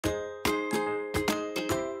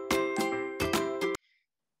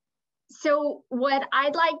So what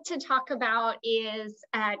I'd like to talk about is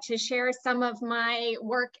to share some of my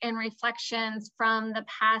work and reflections from the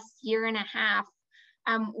past year and a half,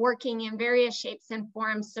 working in various shapes and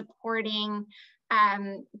forms, supporting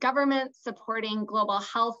governments, supporting global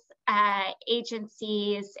health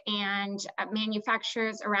agencies and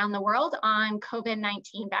manufacturers around the world on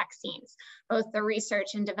COVID-19 vaccines, both the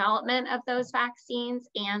research and development of those vaccines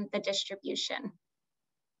and the distribution.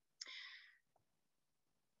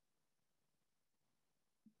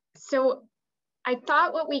 So I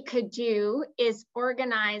thought what we could do is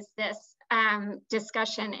organize this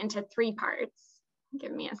discussion into 3 parts.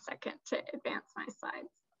 Give me a second to advance my slides.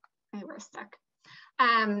 Okay, we're stuck.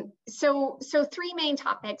 So 3 main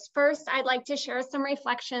topics. First, I'd like to share some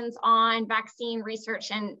reflections on vaccine research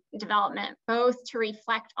and development, both to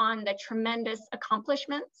reflect on the tremendous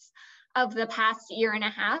accomplishments of the past year and a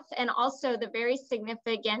half, and also the very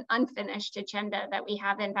significant unfinished agenda that we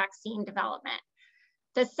have in vaccine development.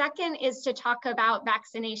 The second is to talk about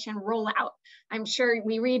vaccination rollout. I'm sure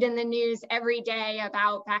we read in the news every day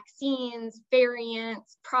about vaccines,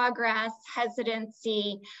 variants, progress,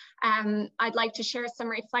 hesitancy. I'd like to share some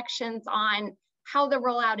reflections on how the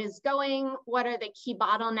rollout is going, what are the key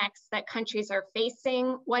bottlenecks that countries are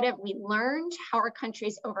facing, what have we learned, how are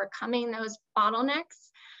countries overcoming those bottlenecks,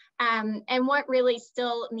 and what really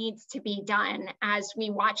still needs to be done as we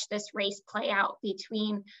watch this race play out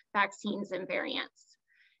between vaccines and variants.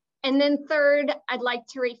 And then third, I'd like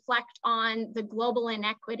to reflect on the global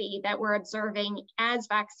inequity that we're observing as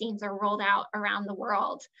vaccines are rolled out around the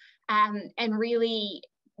world, and really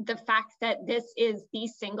the fact that this is the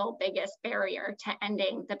single biggest barrier to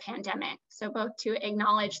ending the pandemic. So both to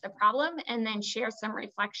acknowledge the problem and then share some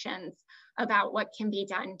reflections about what can be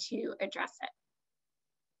done to address it.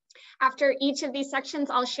 After each of these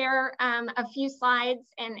sections, I'll share a few slides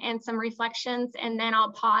and some reflections, and then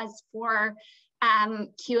I'll pause for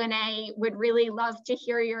Q&A. Would really love to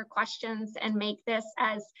hear your questions and make this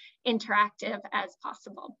as interactive as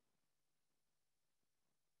possible.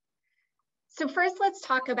 So first, let's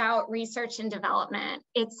talk about research and development.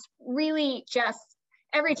 It's really just,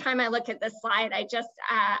 every time I look at this slide,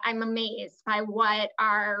 I'm amazed by what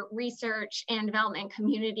our research and development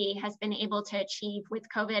community has been able to achieve with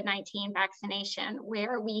COVID-19 vaccination,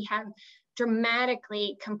 where we have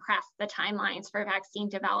dramatically compress the timelines for vaccine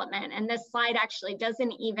development. And this slide actually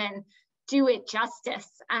doesn't even do it justice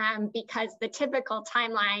because the typical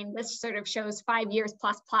timeline, this sort of shows 5 years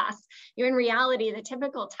plus. In reality, the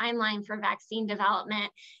typical timeline for vaccine development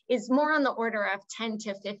is more on the order of 10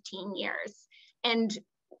 to 15 years. And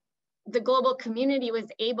the global community was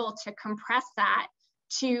able to compress that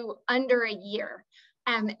to under a year.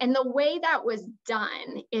 And the way that was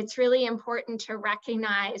done, it's really important to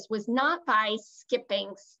recognize, was not by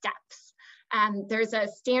skipping steps. There's a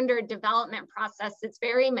standard development process that's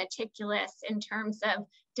very meticulous in terms of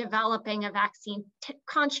developing a vaccine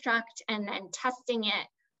construct and then testing it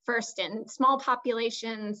first in small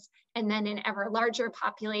populations and then in ever larger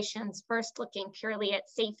populations, first looking purely at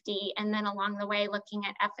safety and then along the way looking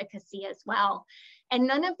at efficacy as well. And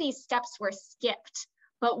none of these steps were skipped.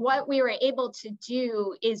 But what we were able to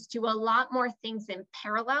do is do a lot more things in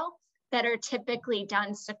parallel that are typically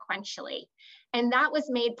done sequentially. And that was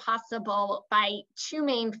made possible by 2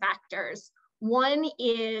 main factors. One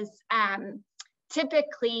is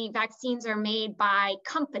typically vaccines are made by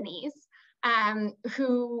companies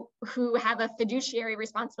who have a fiduciary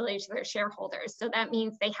responsibility to their shareholders. So that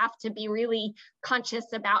means they have to be really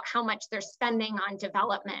conscious about how much they're spending on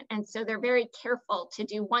development. And so they're very careful to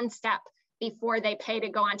do one step before they pay to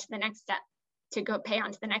go on to the next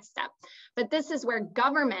step, But this is where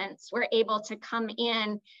governments were able to come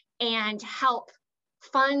in and help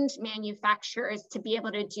fund manufacturers to be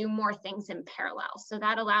able to do more things in parallel. So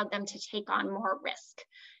that allowed them to take on more risk.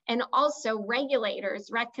 And also regulators,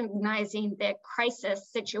 recognizing the crisis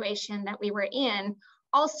situation that we were in,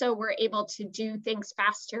 also were able to do things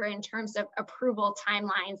faster in terms of approval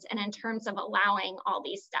timelines and in terms of allowing all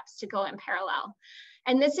these steps to go in parallel.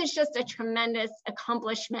 And this is just a tremendous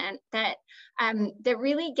accomplishment that, that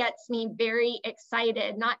really gets me very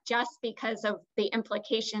excited, not just because of the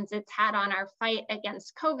implications it's had on our fight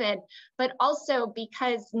against COVID, but also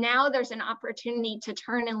because now there's an opportunity to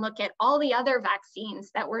turn and look at all the other vaccines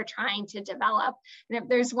that we're trying to develop. And if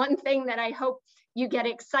there's one thing that I hope you get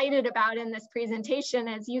excited about in this presentation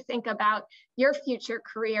as you think about your future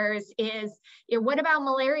careers is, what about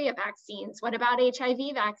malaria vaccines? What about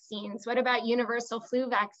HIV vaccines? What about universal flu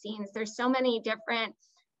vaccines? There's so many different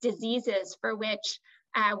diseases for which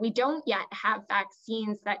we don't yet have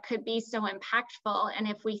vaccines that could be so impactful. And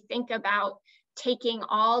if we think about taking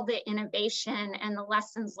all the innovation and the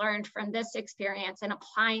lessons learned from this experience and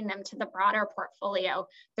applying them to the broader portfolio,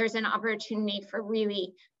 there's an opportunity for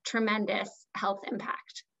really tremendous health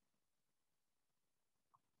impact.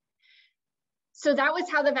 So that was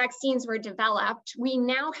how the vaccines were developed. We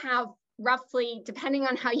now have roughly, depending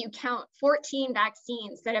on how you count, 14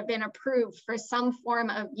 vaccines that have been approved for some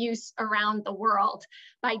form of use around the world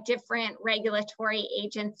by different regulatory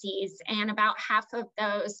agencies. And about half of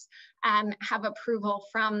those have approval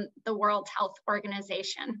from the World Health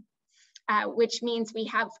Organization, which means we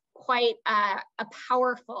have quite a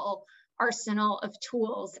powerful arsenal of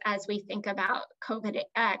tools as we think about combating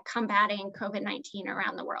COVID-19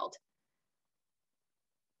 around the world.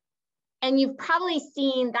 And you've probably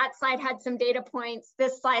seen that slide had some data points,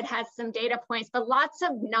 this slide has some data points, but lots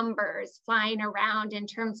of numbers flying around in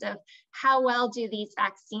terms of how well do these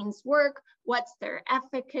vaccines work, what's their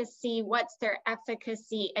efficacy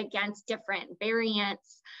against different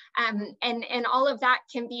variants, and all of that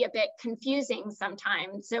can be a bit confusing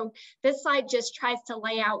sometimes. So this slide just tries to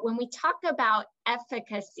lay out, when we talk about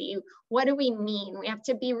efficacy, what do we mean? We have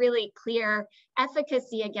to be really clear.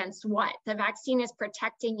 Efficacy against what? The vaccine is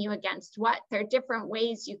protecting you against what? There are different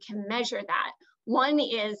ways you can measure that. One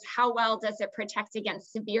is, how well does it protect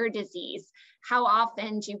against severe disease? How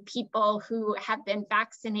often do people who have been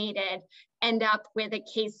vaccinated end up with a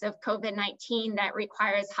case of COVID-19 that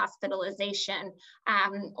requires hospitalization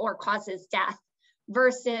or causes death?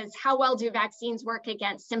 Versus how well do vaccines work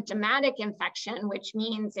against symptomatic infection, which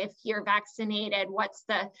means if you're vaccinated, what's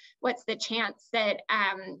the chance that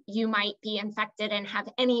you might be infected and have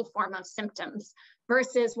any form of symptoms?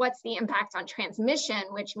 Versus what's the impact on transmission,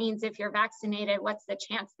 which means if you're vaccinated, what's the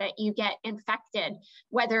chance that you get infected,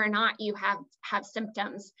 whether or not you have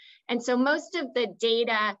symptoms? And so most of the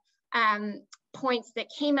data points that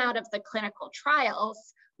came out of the clinical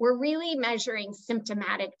trials we're really measuring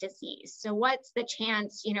symptomatic disease. So what's the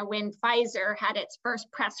chance, when Pfizer had its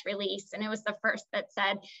first press release, and it was the first that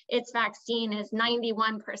said its vaccine is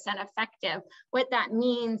 91% effective, what that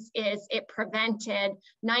means is it prevented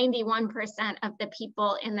 91% of the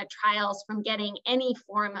people in the trials from getting any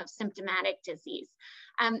form of symptomatic disease.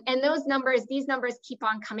 And these numbers keep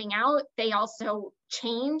on coming out. They also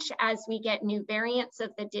change as we get new variants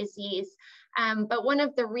of the disease. But one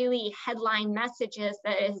of the really headline messages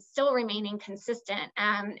that is still remaining consistent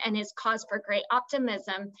and is cause for great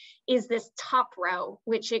optimism is this top row,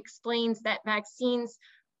 which explains that vaccines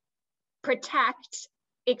protect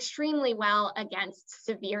extremely well against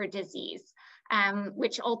severe disease,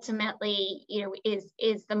 which ultimately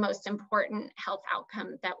is the most important health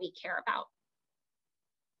outcome that we care about.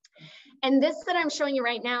 And this that I'm showing you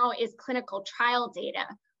right now is clinical trial data.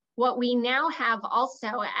 What we now have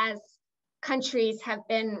also, as countries have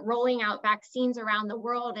been rolling out vaccines around the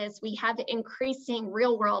world, is we have increasing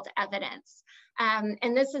real world evidence.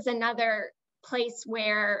 And this is another place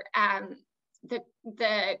where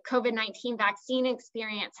the COVID-19 vaccine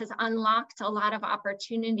experience has unlocked a lot of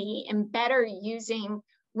opportunity in better using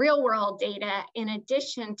real world data in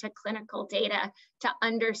addition to clinical data to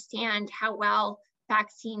understand how well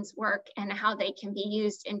vaccines work and how they can be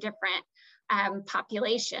used in different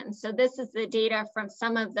populations. So this is the data from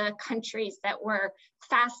some of the countries that were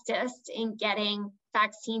fastest in getting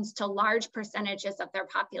vaccines to large percentages of their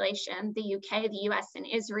population, the UK, the US, and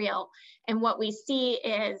Israel. And what we see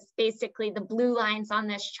is basically the blue lines on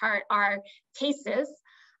this chart are cases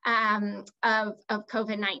of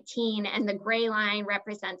COVID-19, and the gray line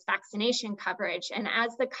represents vaccination coverage. And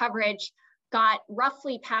as the coverage got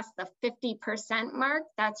roughly past the 50% mark,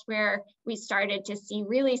 that's where we started to see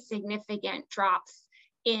really significant drops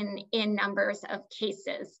in numbers of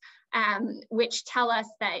cases, which tell us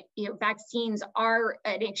that vaccines are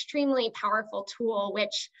an extremely powerful tool,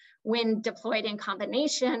 which when deployed in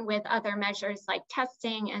combination with other measures like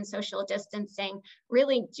testing and social distancing,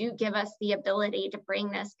 really do give us the ability to bring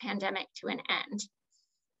this pandemic to an end.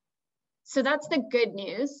 So that's the good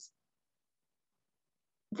news.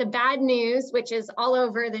 The bad news, which is all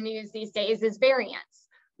over the news these days, is variants,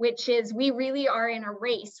 which is we really are in a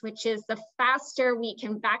race, which is the faster we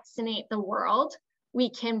can vaccinate the world, we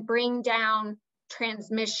can bring down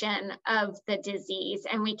transmission of the disease,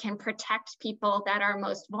 and we can protect people that are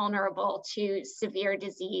most vulnerable to severe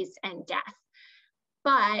disease and death.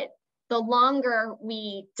 But the longer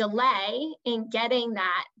we delay in getting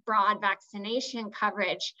that broad vaccination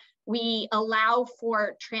coverage, we allow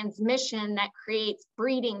for transmission that creates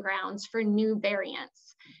breeding grounds for new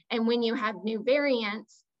variants. And when you have new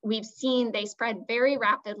variants, we've seen they spread very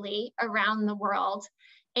rapidly around the world,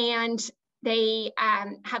 and they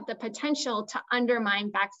have the potential to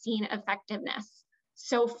undermine vaccine effectiveness.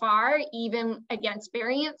 so far, even against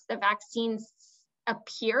variants, the vaccines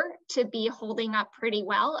appear to be holding up pretty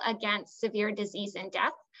well against severe disease and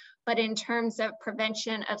death. But in terms of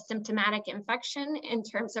prevention of symptomatic infection, in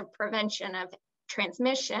terms of prevention of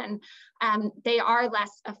transmission, they are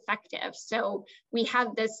less effective. So we have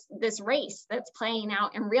this race that's playing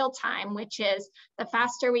out in real time, which is the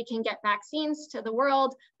faster we can get vaccines to the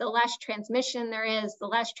world, the less transmission there is, the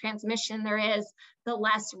less transmission there is, the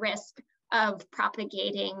less risk of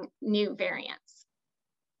propagating new variants.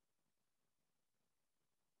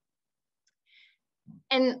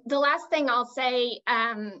 And the last thing I'll say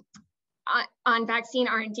on vaccine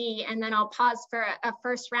R&D, and then I'll pause for a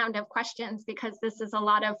first round of questions because this is a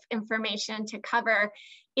lot of information to cover,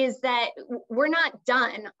 is that we're not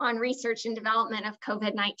done on research and development of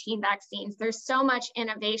COVID-19 vaccines. There's so much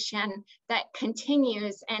innovation that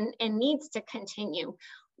continues and needs to continue.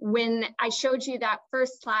 When I showed you that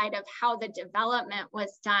first slide of how the development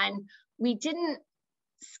was done, we didn't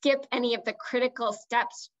skip any of the critical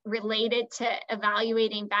steps related to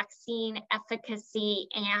evaluating vaccine efficacy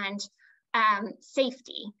and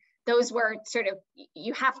safety. Those were sort of,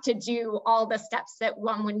 you have to do all the steps that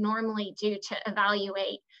one would normally do to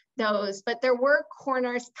evaluate those, but there were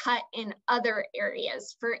corners cut in other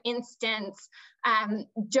areas. For instance,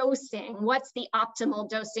 dosing. What's the optimal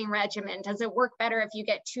dosing regimen? Does it work better if you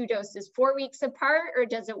get 2 doses 4 weeks apart, or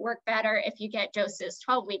does it work better if you get doses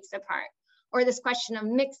 12 weeks apart? Or this question of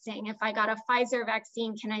mixing. If I got a Pfizer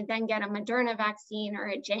vaccine, can I then get a Moderna vaccine or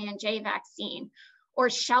a J&J vaccine? Or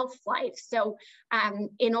shelf life. So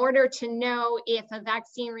in order to know if a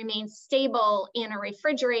vaccine remains stable in a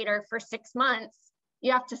refrigerator for 6 months,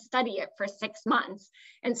 you have to study it for 6 months.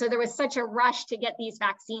 And so there was such a rush to get these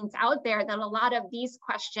vaccines out there that a lot of these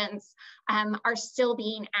questions are still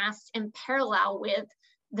being asked in parallel with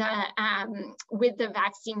the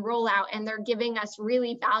vaccine rollout, and they're giving us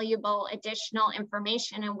really valuable additional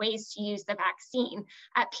information and ways to use the vaccine.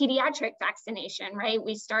 Pediatric vaccination, right?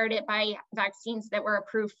 We started by vaccines that were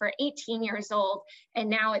approved for 18 years old, and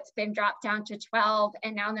now it's been dropped down to 12,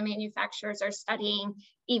 and now the manufacturers are studying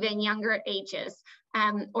even younger ages.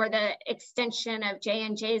 Or the extension of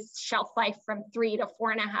J&J's shelf life from 3 to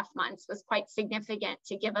 4.5 months was quite significant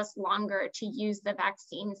to give us longer to use the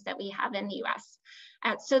vaccines that we have in the US.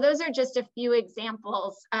 So those are just a few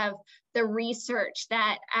examples of the research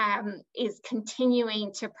that is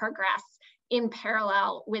continuing to progress in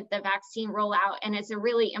parallel with the vaccine rollout, and it's a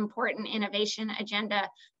really important innovation agenda,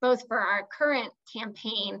 both for our current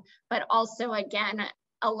campaign, but also, again,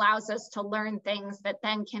 allows us to learn things that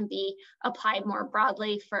then can be applied more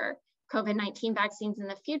broadly for COVID-19 vaccines in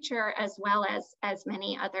the future, as well as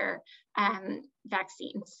many other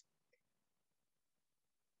vaccines.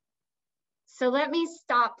 So let me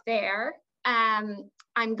stop there.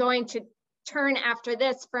 I'm going to turn after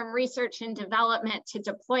this from research and development to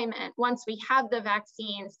deployment. Once we have the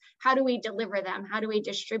vaccines, how do we deliver them? How do we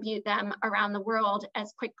distribute them around the world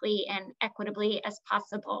as quickly and equitably as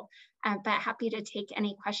possible? But happy to take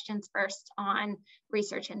any questions first on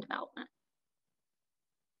research and development.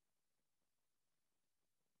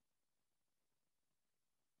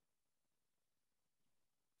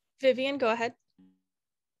 Vivian, go ahead.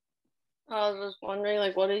 I was wondering,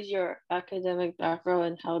 like, what is your academic background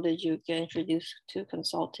and how did you get introduced to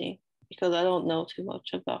consulting? Because I don't know too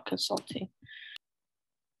much about consulting.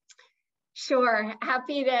 Sure,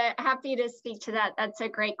 happy to speak to that. That's a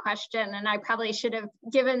great question, and I probably should have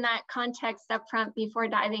given that context up front before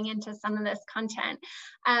diving into some of this content.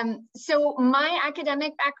 So my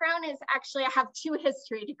academic background is actually, I have 2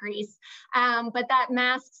 history degrees, but that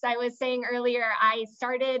masks, I was saying earlier, I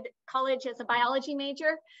started college as a biology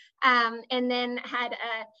major, and then had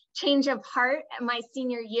a change of heart my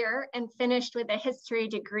senior year and finished with a history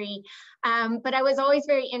degree. But I was always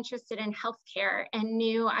very interested in healthcare and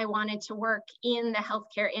knew I wanted to work in the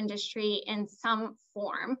healthcare industry in some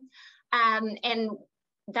form. And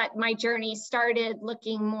that my journey started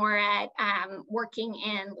looking more at working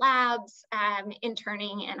in labs,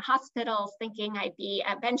 interning in hospitals, thinking I'd be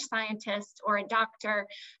a bench scientist or a doctor.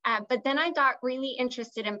 But then I got really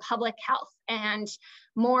interested in public health and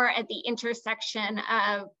more at the intersection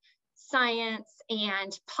of science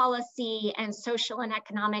and policy and social and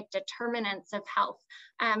economic determinants of health.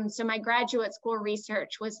 So my graduate school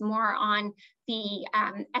research was more on the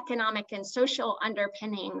economic and social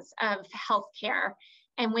underpinnings of healthcare.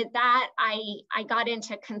 And with that, I got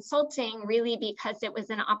into consulting really because it was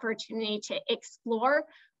an opportunity to explore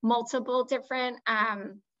multiple different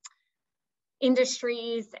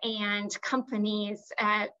industries and companies.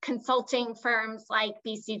 Consulting firms like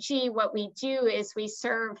BCG, what we do is we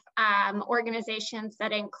serve organizations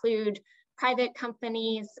that include private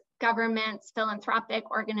companies, governments, philanthropic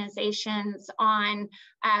organizations on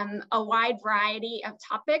a wide variety of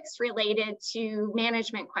topics related to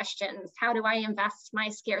management questions. How do I invest my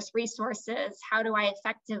scarce resources? How do I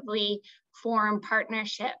effectively form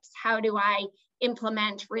partnerships? How do I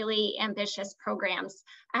implement really ambitious programs?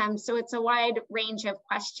 So it's a wide range of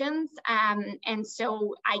questions. And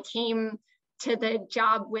so I came to the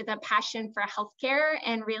job with a passion for healthcare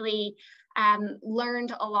and really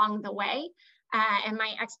learned along the way. And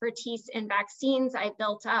my expertise in vaccines I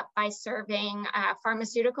built up by serving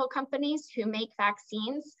pharmaceutical companies who make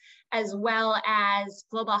vaccines, as well as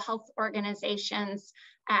global health organizations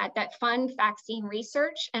that fund vaccine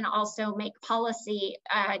research and also make policy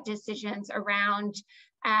decisions around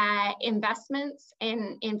investments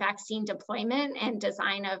in vaccine deployment and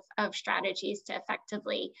design of strategies to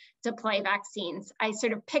effectively deploy vaccines. I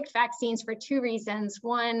sort of picked vaccines for two reasons.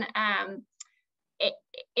 One,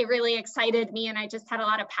 it really excited me, and I just had a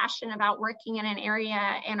lot of passion about working in an area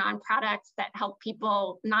and on products that help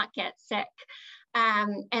people not get sick.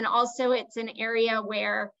 And also it's an area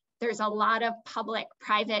where there's a lot of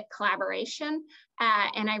public-private collaboration,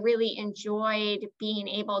 and I really enjoyed being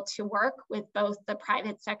able to work with both the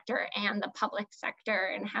private sector and the public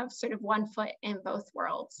sector and have sort of one foot in both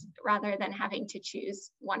worlds rather than having to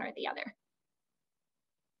choose one or the other.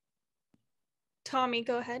 Tommy,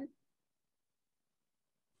 go ahead.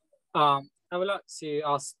 I would like to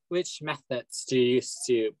ask, which methods do you use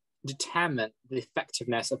to determine the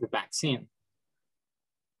effectiveness of a vaccine?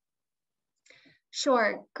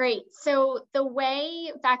 Sure, great. So the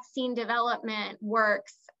way vaccine development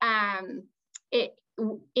works,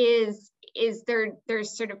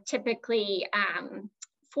 there's sort of typically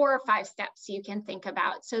 4 or 5 steps you can think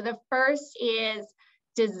about. So the first is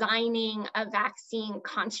designing a vaccine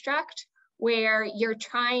construct, where you're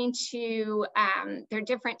trying to, there are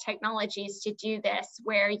different technologies to do this,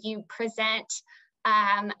 where you present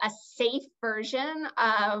a safe version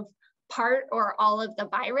of part or all of the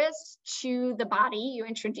virus to the body. You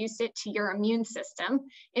introduce it to your immune system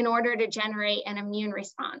in order to generate an immune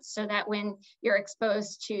response, so that when you're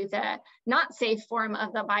exposed to the not safe form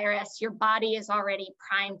of the virus, your body is already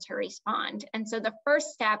primed to respond. And so the first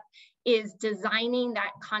step is designing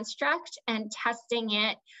that construct and testing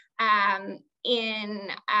it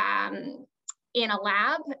in a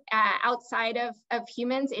lab outside of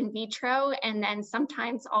humans, in vitro, and then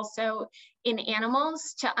sometimes also in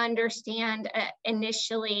animals, to understand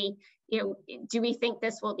initially, do we think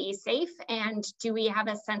this will be safe, and do we have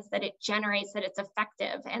a sense that it generates, that it's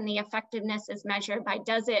effective? And the effectiveness is measured by,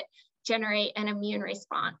 does it generate an immune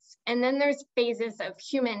response? And then there's phases of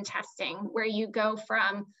human testing, where you go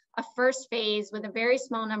from a first phase with a very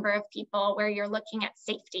small number of people, where you're looking at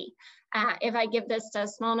safety. If I give this to a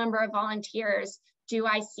small number of volunteers, do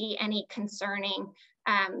I see any concerning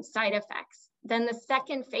side effects? Then the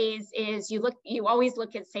second phase is you always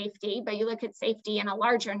look at safety, but you look at safety in a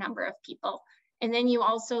larger number of people. And then you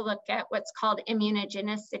also look at what's called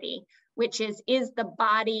immunogenicity, which is the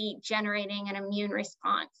body generating an immune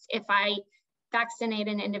response? If I vaccinate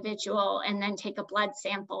an individual and then take a blood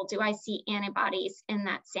sample, do I see antibodies in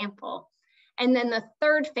that sample? And then the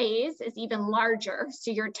third phase is even larger.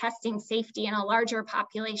 So you're testing safety in a larger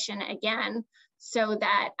population again, so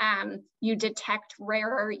that you detect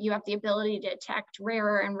you have the ability to detect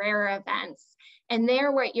rarer and rarer events. And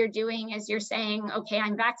there, what you're doing is you're saying, okay,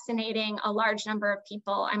 I'm vaccinating a large number of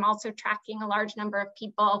people. I'm also tracking a large number of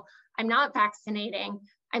people I'm not vaccinating.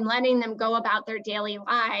 I'm letting them go about their daily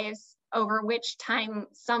lives, over which time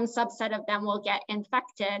some subset of them will get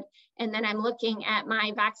infected. And then I'm looking at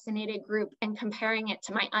my vaccinated group and comparing it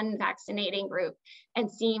to my unvaccinated group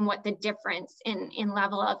and seeing what the difference in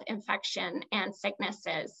level of infection and sickness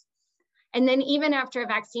is. And then even after a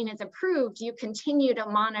vaccine is approved, you continue to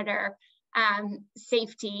monitor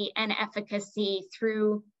safety and efficacy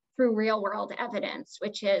through real world evidence,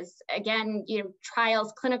 which is, again,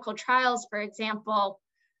 trials, clinical trials, for example,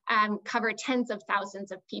 cover tens of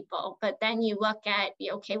thousands of people. But then you look at,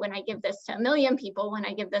 okay, when I give this to 1 million people, when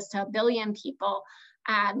I give this to 1 billion people,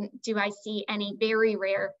 do I see any very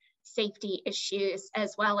rare safety issues,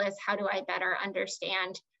 as well as how do I better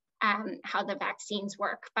understand how the vaccines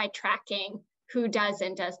work by tracking who does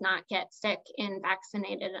and does not get sick in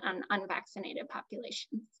vaccinated and unvaccinated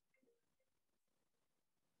populations.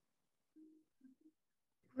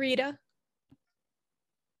 Rita.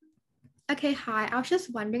 Okay, hi. I was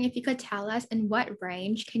just wondering if you could tell us in what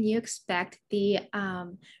range can you expect the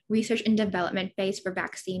research and development phase for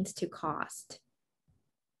vaccines to cost?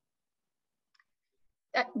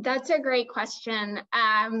 That's a great question.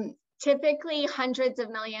 typically hundreds of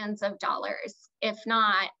millions of dollars, if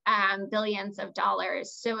not billions of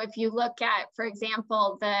dollars. So if you look at, for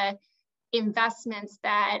example, the investments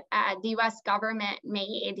that the US government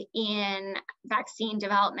made in vaccine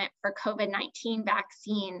development for COVID-19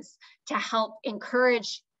 vaccines to help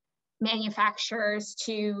encourage manufacturers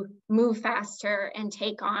to move faster and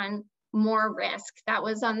take on more risk, that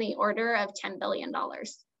was on the order of $10 billion.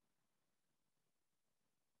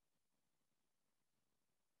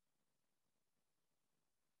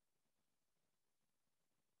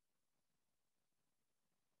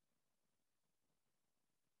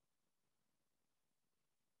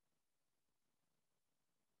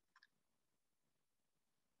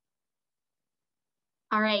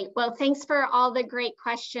 All right, well, thanks for all the great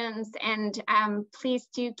questions, and please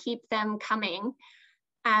do keep them coming.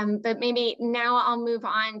 But maybe now I'll move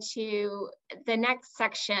on to the next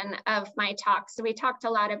section of my talk. So we talked a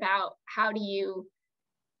lot about how do you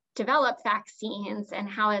develop vaccines and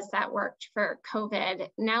how has that worked for COVID.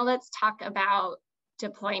 Now let's talk about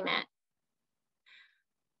deployment.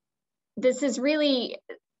 This is really,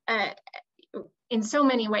 in so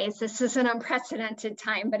many ways, this is an unprecedented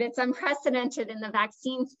time, but it's unprecedented in the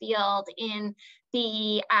vaccines field in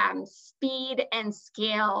the speed and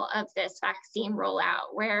scale of this vaccine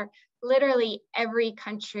rollout, where literally every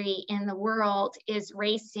country in the world is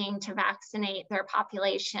racing to vaccinate their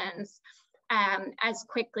populations as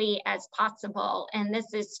quickly as possible. And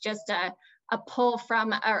this is just a pull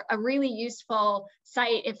from a really useful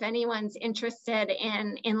site if anyone's interested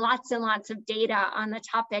in lots and lots of data on the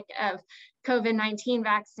topic of COVID-19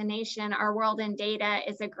 vaccination. Our World in Data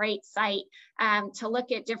is a great site to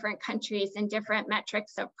look at different countries and different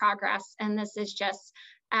metrics of progress. And this is just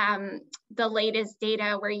the latest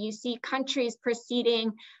data where you see countries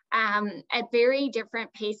proceeding at very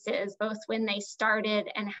different paces, both when they started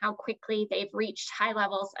and how quickly they've reached high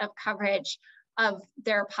levels of coverage of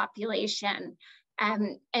their population.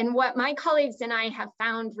 And what my colleagues and I have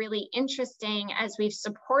found really interesting as we've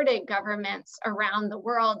supported governments around the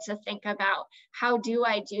world to think about how do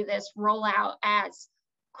I do this rollout as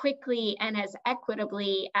quickly and as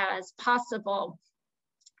equitably as possible,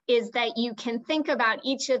 is that you can think about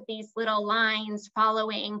each of these little lines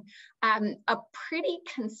following a pretty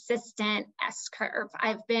consistent S-curve.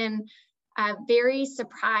 I've been very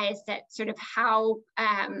surprised at sort of how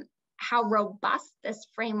robust this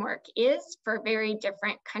framework is for very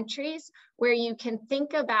different countries, where you can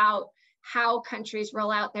think about how countries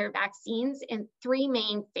roll out their vaccines in three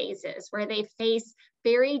main phases, where they face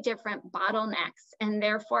very different bottlenecks and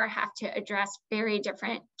therefore have to address very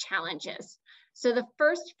different challenges. So the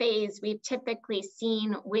first phase we've typically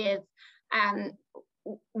seen with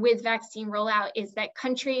vaccine rollout is that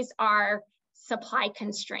countries are supply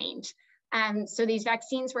constrained. So these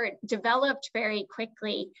vaccines were developed very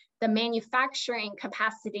quickly. The manufacturing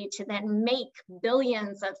capacity to then make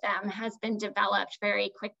billions of them has been developed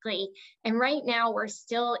very quickly. And right now we're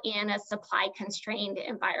still in a supply constrained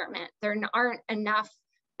environment. There aren't enough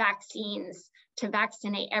vaccines to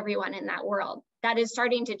vaccinate everyone in that world. That is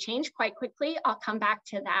starting to change quite quickly. I'll come back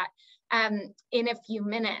to that in a few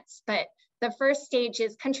minutes. But the first stage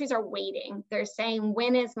is countries are waiting. They're saying,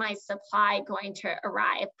 when is my supply going to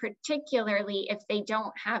arrive, particularly if they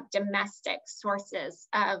don't have domestic sources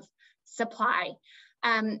of supply.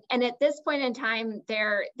 And at this point in time,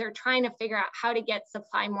 they're trying to figure out how to get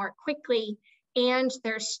supply more quickly, and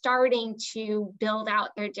they're starting to build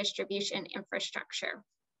out their distribution infrastructure.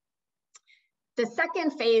 The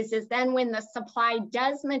second phase is then when the supply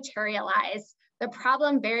does materialize, the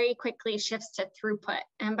problem very quickly shifts to throughput.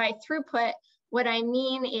 And by throughput, what I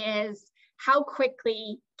mean is how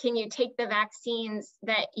quickly can you take the vaccines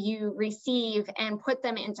that you receive and put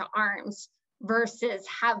them into arms versus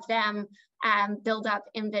have them build up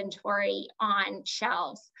inventory on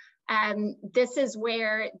shelves. This is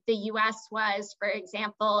where the US was, for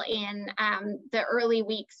example, in the early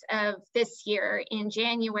weeks of this year, in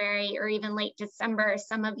January or even late December.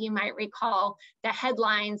 Some of you might recall the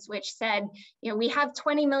headlines which said, you know, we have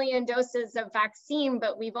 20 million doses of vaccine,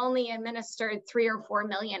 but we've only administered 3 or 4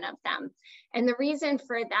 million of them. And the reason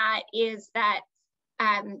for that is that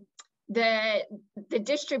the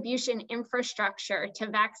distribution infrastructure to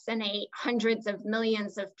vaccinate hundreds of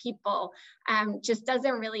millions of people just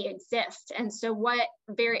doesn't really exist. And so what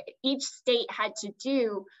each state had to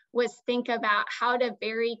do was think about how to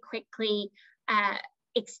very quickly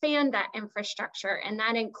expand that infrastructure. And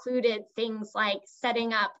that included things like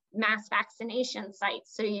setting up mass vaccination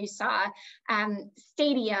sites. So you saw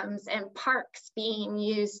stadiums and parks being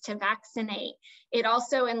used to vaccinate. It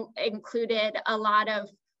also included a lot of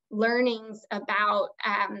learnings about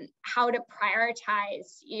how to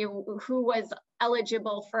prioritize who was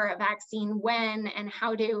eligible for a vaccine when, and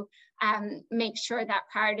how to make sure that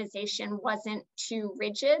prioritization wasn't too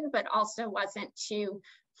rigid, but also wasn't too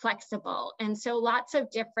flexible. And so lots of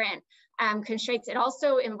different constraints. It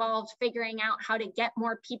also involved figuring out how to get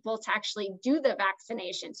more people to actually do the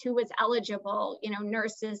vaccinations, who was eligible,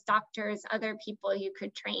 nurses, doctors, other people you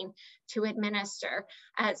could train to administer.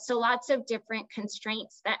 So lots of different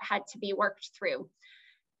constraints that had to be worked through.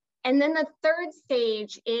 And then the third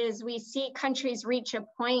stage is we see countries reach a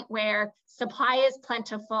point where supply is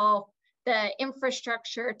plentiful, the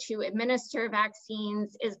infrastructure to administer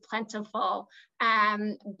vaccines is plentiful,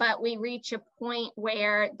 but we reach a point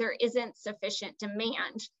where there isn't sufficient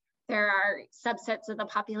demand. There are subsets of the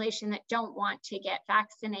population that don't want to get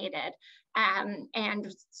vaccinated.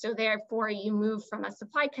 And so therefore you move from a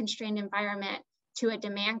supply constrained environment to a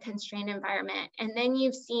demand constrained environment. And then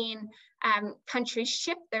you've seen countries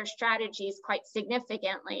shift their strategies quite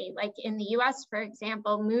significantly, like in the US, for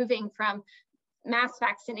example, moving from mass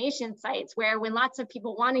vaccination sites where when lots of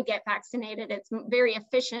people want to get vaccinated, it's very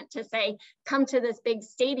efficient to say, come to this big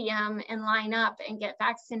stadium and line up and get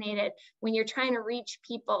vaccinated. When you're trying to reach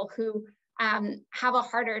people who have a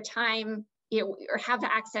harder time or have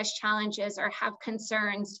access challenges or have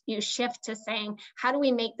concerns, you shift to saying, how do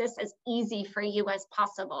we make this as easy for you as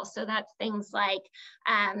possible? So that's things like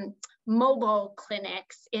mobile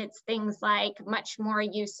clinics. It's things like much more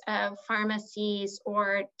use of pharmacies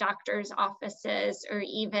or doctors' offices, or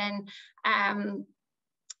even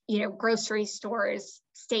grocery stores,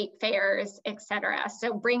 state fairs, et cetera.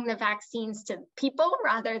 So bring the vaccines to people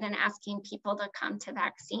rather than asking people to come to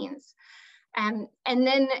vaccines. And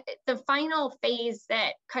then the final phase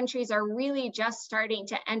that countries are really just starting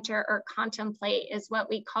to enter or contemplate is what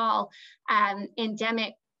we call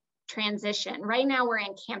endemic transition. Right now we're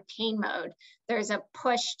in campaign mode. There's a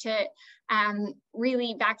push to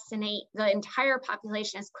really vaccinate the entire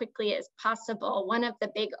population as quickly as possible. One of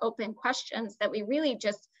the big open questions that we really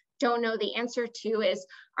just don't know the answer to is,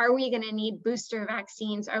 are we going to need booster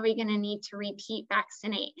vaccines? Are we going to need to repeat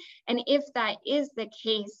vaccinate? And if that is the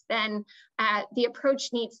case, then the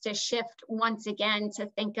approach needs to shift once again to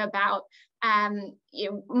think about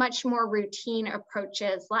much more routine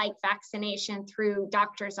approaches like vaccination through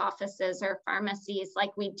doctors' offices or pharmacies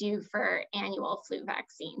like we do for annual flu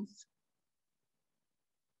vaccines.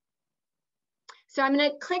 So I'm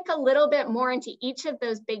going to click a little bit more into each of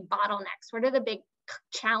those big bottlenecks. What are the big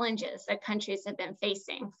challenges that countries have been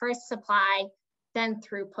facing? First supply, then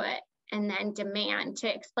throughput, and then demand,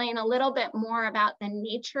 to explain a little bit more about the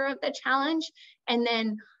nature of the challenge, and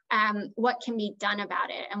then what can be done about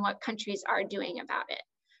it and what countries are doing about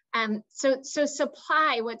it. So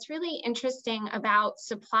supply, what's really interesting about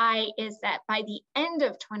supply is that by the end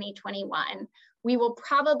of 2021, we will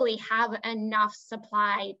probably have enough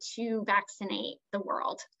supply to vaccinate the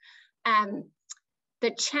world.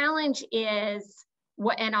 The challenge is,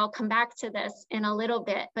 and I'll come back to this in a little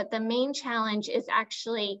bit, but the main challenge is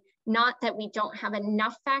actually not that we don't have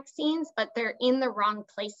enough vaccines, but they're in the wrong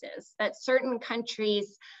places, that certain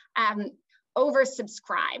countries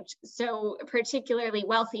oversubscribed. So particularly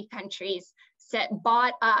wealthy countries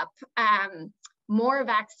bought up more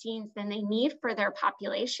vaccines than they need for their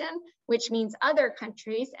population, which means other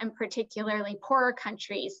countries, and particularly poorer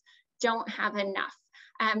countries, don't have enough.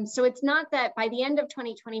 So it's not that by the end of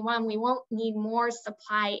 2021, we won't need more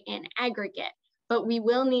supply in aggregate, but we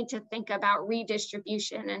will need to think about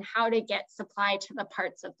redistribution and how to get supply to the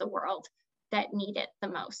parts of the world that need it the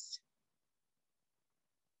most.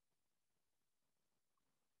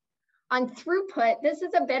 On throughput, this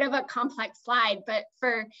is a bit of a complex slide, but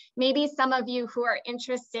for maybe some of you who are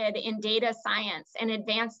interested in data science and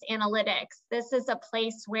advanced analytics, this is a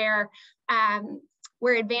place where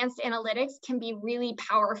advanced analytics can be really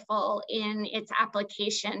powerful in its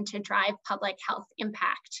application to drive public health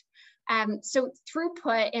impact. So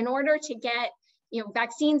throughput, in order to get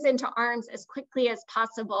vaccines into arms as quickly as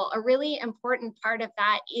possible, a really important part of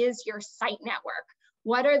that is your site network.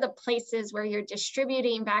 What are the places where you're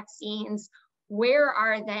distributing vaccines? Where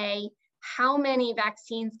are they? How many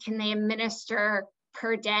vaccines can they administer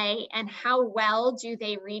per day? And how well do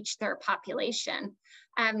they reach their population?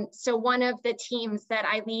 So one of the teams that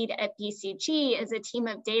I lead at BCG is a team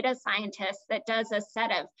of data scientists that does a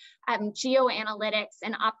set of geoanalytics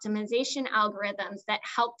and optimization algorithms that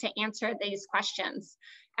help to answer these questions.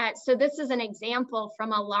 So this is an example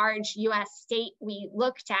from a large US state we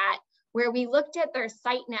looked at, where we looked at their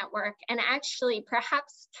site network, and actually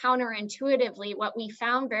perhaps counterintuitively, what we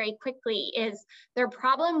found very quickly is their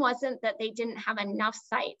problem wasn't that they didn't have enough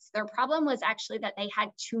sites. Their problem was actually that they had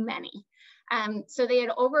too many. So they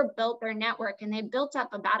had overbuilt their network, and they built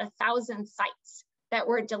up about 1,000 sites that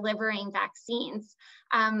were delivering vaccines.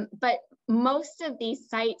 But most of these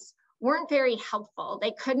sites weren't very helpful.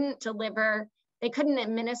 They couldn't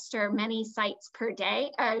administer many sites per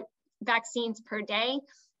day, vaccines per day,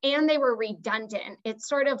 and they were redundant. It's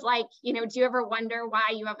sort of like, do you ever wonder why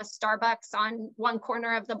you have a Starbucks on one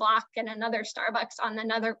corner of the block and another Starbucks on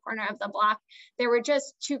another corner of the block? They were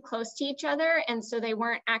just too close to each other, and so they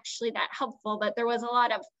weren't actually that helpful, but there was a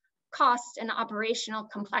lot of cost and operational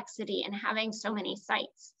complexity in having so many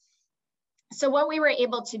sites. So what we were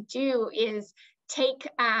able to do is take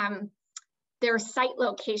their site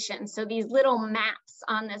location. So these little maps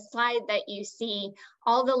on the slide that you see,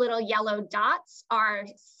 all the little yellow dots are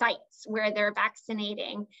sites where they're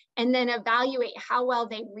vaccinating, and then evaluate how well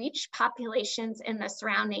they reach populations in the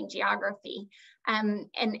surrounding geography. And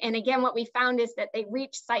again, what we found is that they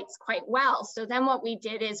reach sites quite well. So then what we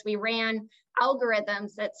did is we ran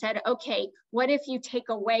algorithms that said, okay, what if you take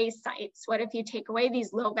away sites? What if you take away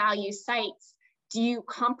these low value sites? Do you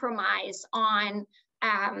compromise on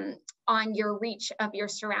your reach of your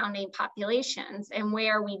surrounding populations? And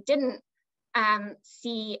where we didn't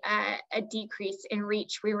see a decrease in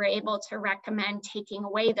reach, we were able to recommend taking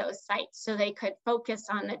away those sites so they could focus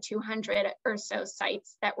on the 200 or so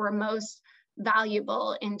sites that were most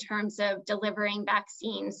valuable in terms of delivering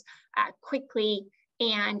vaccines quickly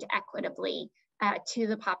and equitably to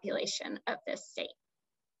the population of this state.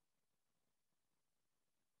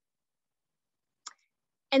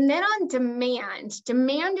 And then on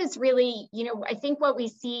demand is really, I think what we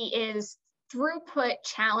see is throughput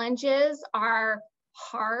challenges are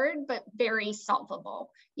hard, but very solvable.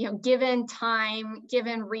 Given time,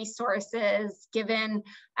 given resources, given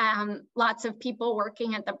lots of people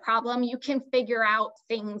working at the problem, you can figure out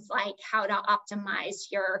things like how to optimize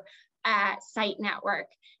your site network.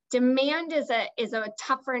 Demand is a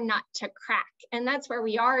tougher nut to crack. And that's where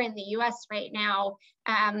we are in the US right now,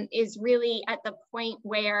 is really at the point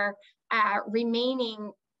where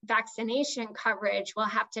remaining vaccination coverage will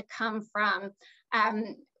have to come from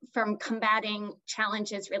combating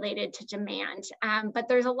challenges related to demand. But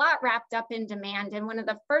there's a lot wrapped up in demand. And one of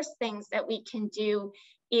the first things that we can do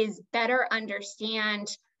is better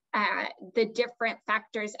understand the different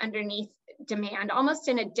factors underneath demand, almost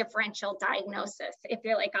in a differential diagnosis, if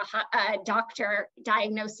you're like a doctor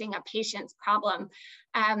diagnosing a patient's problem.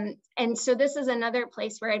 And so this is another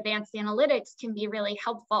place where advanced analytics can be really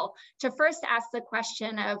helpful to first ask the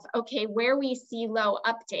question of, okay, where we see low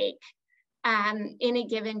uptake in a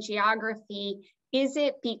given geography, is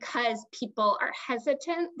it because people are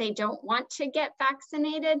hesitant, they don't want to get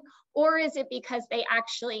vaccinated, or is it because they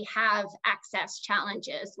actually have access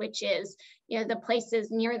challenges, which is, the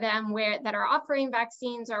places near them that are offering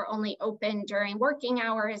vaccines are only open during working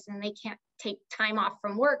hours and they can't take time off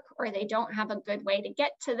from work, or they don't have a good way to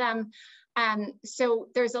get to them. So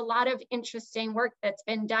there's a lot of interesting work that's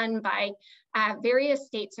been done by various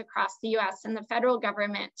states across the US and the federal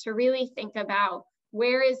government to really think about,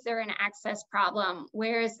 where is there an access problem?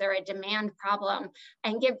 Where is there a demand problem?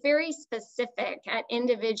 And get very specific at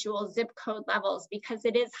individual zip code levels, because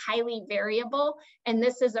it is highly variable. And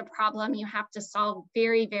this is a problem you have to solve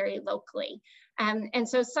very, very locally. And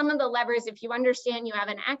so some of the levers, if you understand you have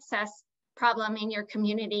an access problem in your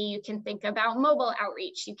community, you can think about mobile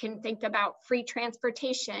outreach, you can think about free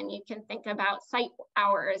transportation, you can think about site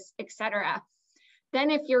hours, et cetera.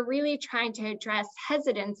 Then if you're really trying to address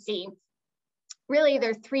hesitancy, really, there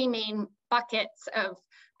are three main buckets of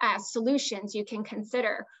solutions you can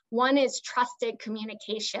consider. One is trusted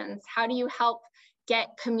communications. How do you help get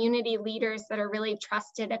community leaders that are really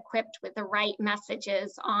trusted, equipped with the right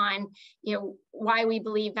messages on, why we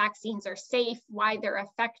believe vaccines are safe, why they're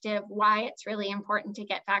effective, why it's really important to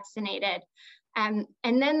get vaccinated. And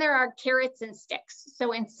then there are carrots and sticks,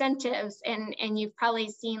 so incentives, and you've probably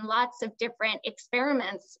seen lots of different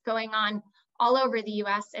experiments going on all over the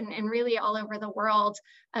US and really all over the world,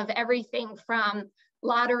 of everything from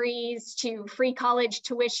lotteries to free college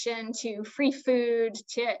tuition to free food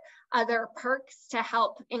to other perks to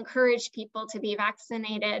help encourage people to be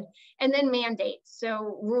vaccinated, and then mandates,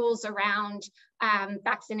 so rules around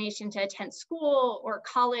vaccination to attend school or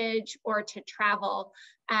college or to travel.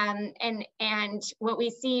 And what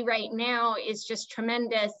we see right now is just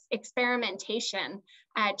tremendous experimentation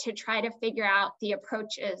to try to figure out the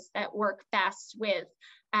approaches that work best with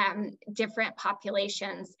different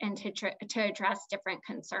populations and to address different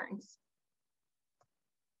concerns.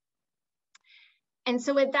 And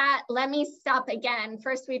so with that, let me stop again.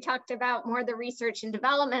 First, we talked about more the research and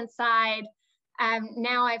development side.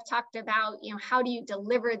 Now I've talked about, how do you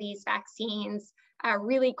deliver these vaccines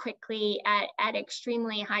really quickly at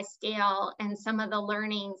extremely high scale, and some of the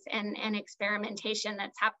learnings and experimentation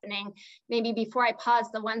that's happening. Maybe before I pause,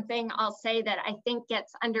 the one thing I'll say that I think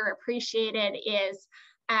gets underappreciated is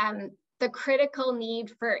the critical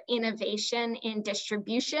need for innovation in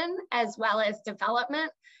distribution as well as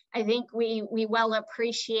development. I think we well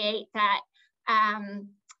appreciate that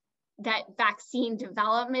that vaccine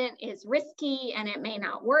development is risky and it may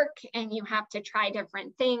not work, and you have to try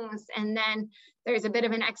different things. And then there's a bit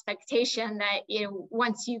of an expectation that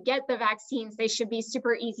once you get the vaccines, they should be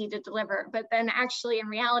super easy to deliver. But then actually in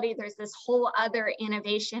reality, there's this whole other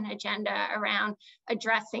innovation agenda around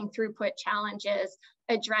addressing throughput challenges,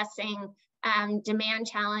 addressing demand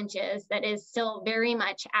challenges that is still very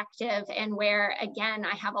much active, and where, again,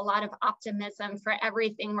 I have a lot of optimism for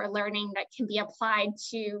everything we're learning that can be applied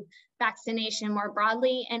to vaccination more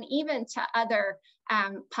broadly, and even to other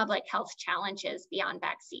public health challenges beyond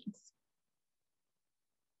vaccines.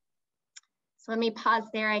 So let me pause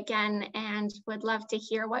there again, and would love to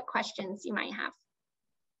hear what questions you might have.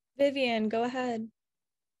 Vivian, go ahead.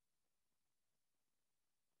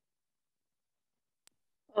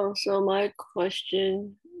 So my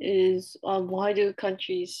question is, why do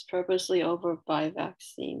countries purposely overbuy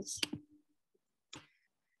vaccines?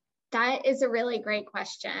 That is a really great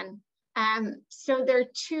question. So there are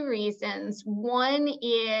two reasons. One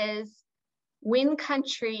is when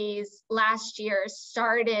countries last year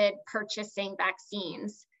started purchasing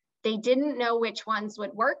vaccines, they didn't know which ones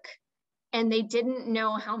would work, and they didn't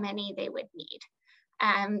know how many they would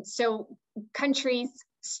need. So countries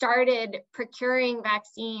started procuring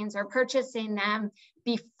vaccines or purchasing them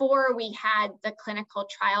before we had the clinical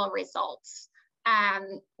trial results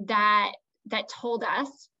that told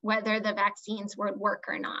us whether the vaccines would work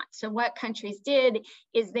or not. So what countries did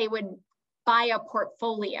is they would buy a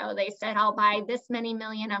portfolio. They said, I'll buy this many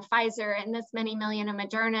million of Pfizer, and this many million of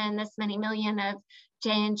Moderna, and this many million of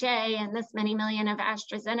J&J, and this many million of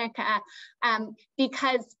AstraZeneca,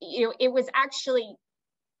 because it was actually,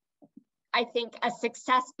 I think, a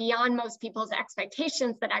success beyond most people's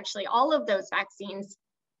expectations that actually all of those vaccines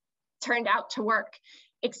turned out to work.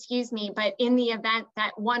 But in the event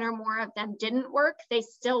that one or more of them didn't work, they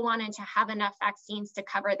still wanted to have enough vaccines to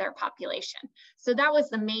cover their population. So that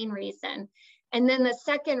was the main reason. And then the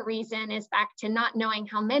second reason is back to not knowing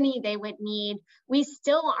how many they would need. We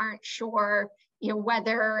still aren't sure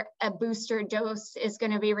whether a booster dose is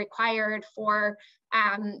going to be required for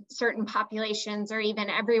certain populations, or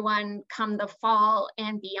even everyone come the fall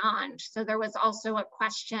and beyond. So there was also a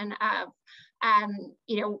question of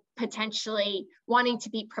potentially wanting to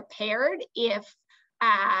be prepared if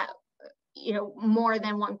more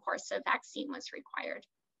than one course of vaccine was required.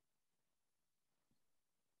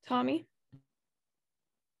 Tommy?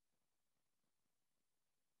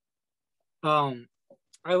 I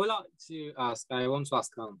want to ask,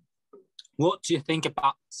 what do you think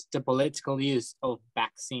about the political use of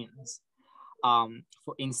vaccines?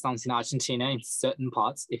 For instance, in Argentina, in certain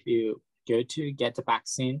parts, if you go to get the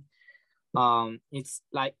vaccine, it's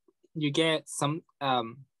like you get some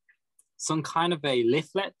kind of a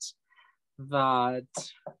leaflet that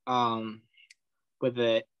with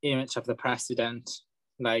the image of the president,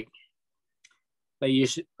 like you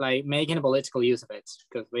should making a political use of it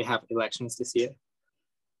because we have elections this year.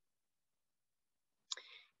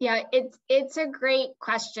 Yeah, it's a great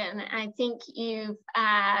question. I think you've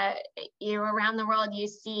around the world you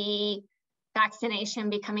see vaccination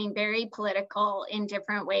becoming very political in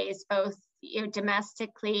different ways, both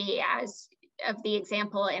domestically, as of the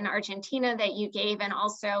example in Argentina that you gave, and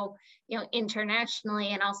also internationally.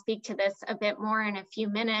 And I'll speak to this a bit more in a few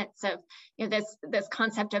minutes of this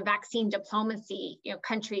concept of vaccine diplomacy,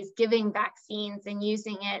 countries giving vaccines and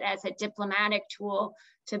using it as a diplomatic tool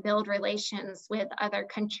to build relations with other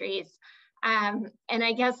countries. And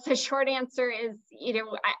I guess the short answer is,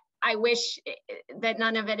 I wish that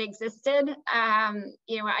none of it existed.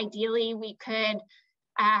 Ideally, we could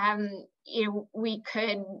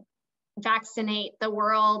vaccinate the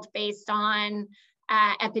world based on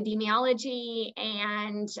epidemiology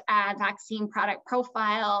and vaccine product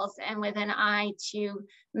profiles, and with an eye to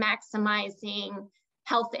maximizing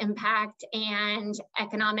health impact and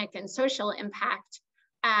economic and social impact.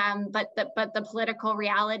 But the political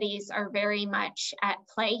realities are very much at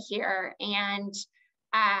play here, and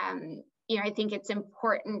I think it's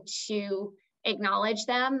important to acknowledge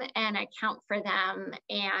them and account for them,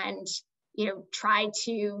 and try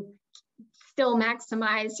to still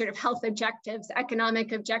maximize sort of health objectives,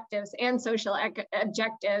 economic objectives, and social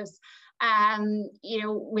objectives,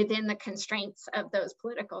 within the constraints of those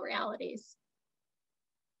political realities.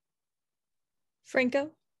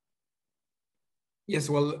 Franco? Yes,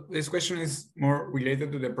 well, this question is more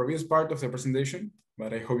related to the previous part of the presentation,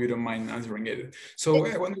 but I hope you don't mind answering it. So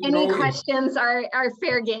I wanted to know any questions are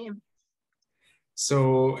fair game.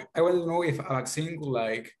 So I wanted to know if a vaccine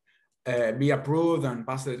could be approved and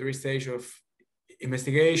pass the 3 stage of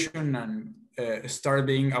investigation and start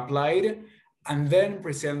being applied and then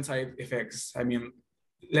present side effects. I mean,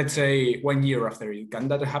 let's say 1 year after it. Can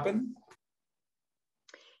that happen?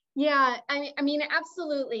 Yeah, I mean,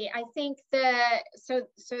 absolutely. I think so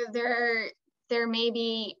there may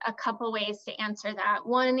be a couple ways to answer that.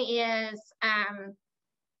 One is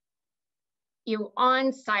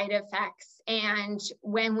on side effects and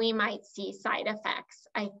when we might see side effects.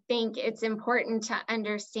 I think it's important to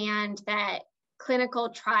understand that clinical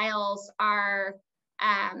trials are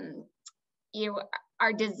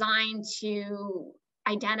designed to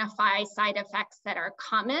identify side effects that are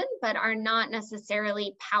common, but are not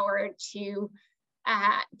necessarily powered to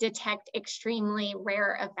detect extremely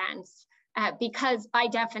rare events. Because by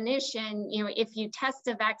definition, if you test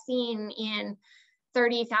a vaccine in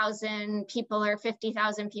 30,000 people or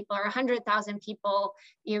 50,000 people or 100,000 people,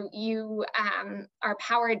 you are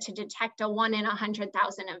powered to detect a 1 in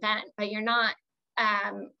 100,000 event, but you're not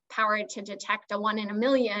powered to detect a 1 in a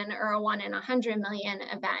million or a 1 in 100 million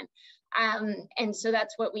event. And so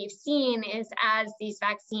that's what we've seen is as these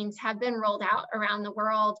vaccines have been rolled out around the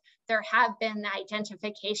world, there have been the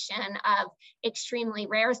identification of extremely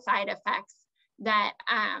rare side effects that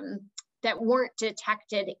weren't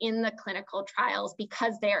detected in the clinical trials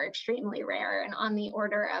because they are extremely rare and on the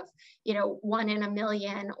order of 1 in a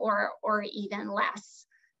million or even less.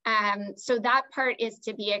 So that part is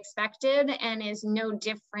to be expected and is no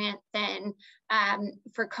different than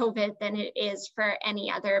for COVID than it is for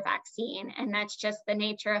any other vaccine. And that's just the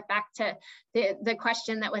nature of, back to the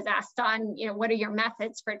question that was asked on, what are your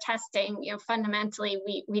methods for testing? Fundamentally,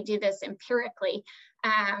 we do this empirically.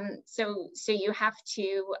 So you have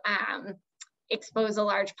to expose a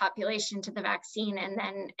large population to the vaccine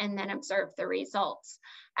and then observe the results.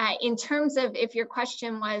 In terms of, if your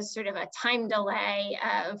question was sort of a time delay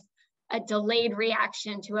of a delayed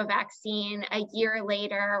reaction to a vaccine a year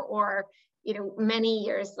later or many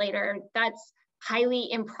years later, that's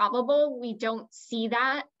highly improbable. We don't see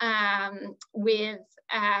that with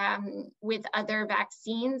other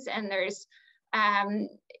vaccines, and there's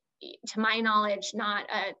to my knowledge not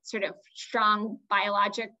a sort of strong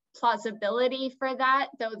biologic plausibility for that,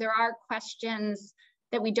 though there are questions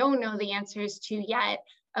that we don't know the answers to yet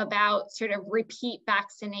about sort of repeat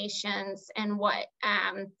vaccinations and what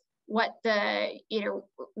the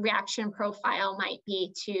reaction profile might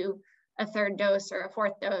be to a 3rd dose or a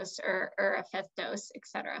 4th dose or a 5th dose, et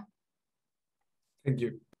cetera. Thank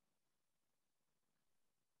you.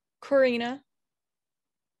 Corina?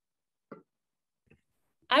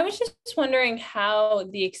 I was just wondering how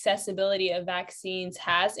the accessibility of vaccines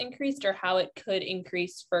has increased or how it could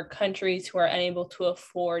increase for countries who are unable to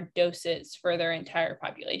afford doses for their entire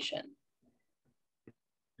population.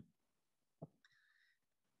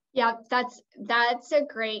 Yeah, that's a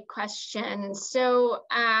great question. So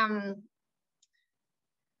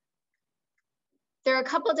there are a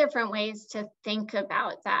couple different ways to think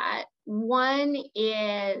about that. One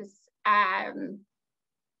is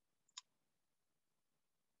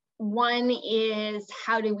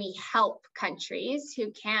how do we help countries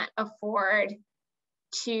who can't afford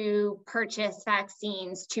to purchase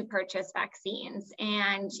vaccines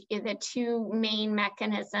and the 2 main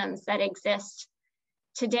mechanisms that exist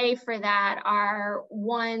today for that are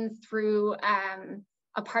one through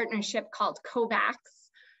a partnership called COVAX,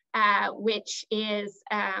 which is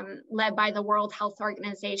led by the World Health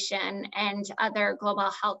Organization and other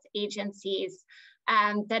global health agencies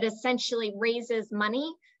that essentially raises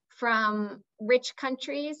money from rich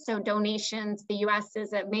countries. So donations, the US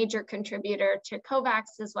is a major contributor to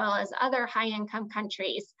COVAX as well as other high-income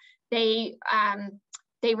countries. They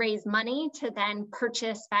raise money to then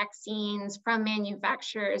purchase vaccines from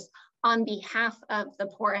manufacturers on behalf of the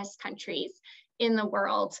poorest countries in the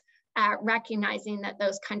world, recognizing that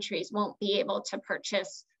those countries won't be able to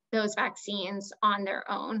purchase those vaccines on their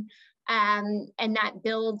own. And that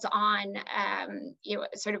builds on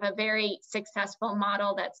sort of a very successful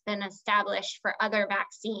model that's been established for other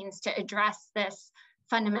vaccines to address this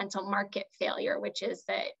fundamental market failure, which is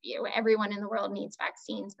that everyone in the world needs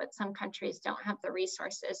vaccines, but some countries don't have the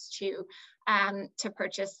resources to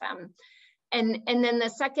purchase them. And then the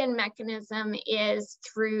second mechanism is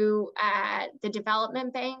through the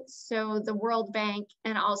development banks. So the World Bank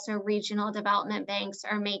and also regional development banks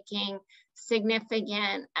are making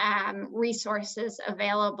significant resources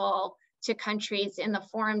available to countries in the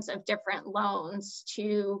forms of different loans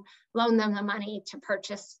to loan them the money to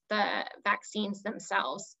purchase the vaccines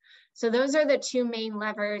themselves. So those are the two main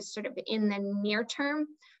levers sort of in the near term.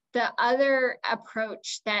 The other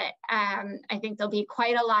approach that I think there'll be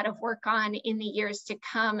quite a lot of work on in the years to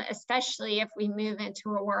come, especially if we move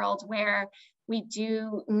into a world where we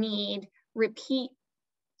do need repeat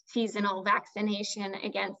seasonal vaccination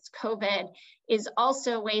against COVID, is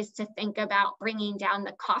also ways to think about bringing down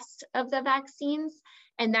the cost of the vaccines.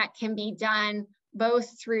 And that can be done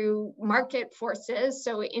both through market forces,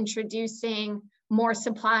 so introducing more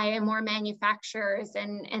supply and more manufacturers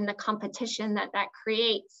and the competition that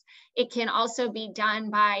creates. It can also be done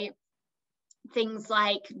by things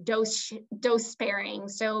like dose sparing.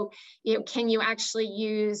 So, can you actually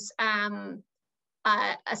use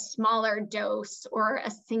a smaller dose or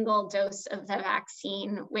a single dose of the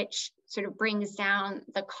vaccine, which sort of brings down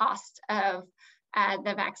the cost of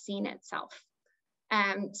the vaccine itself.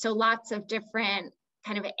 So lots of different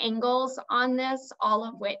kind of angles on this, all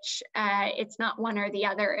of which it's not one or the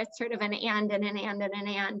other. It's sort of an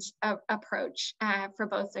and approach for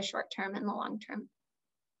both the short term and the long term.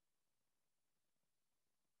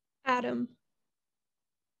 Adam.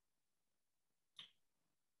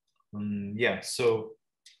 Yeah, so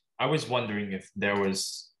I was wondering if there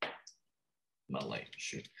was,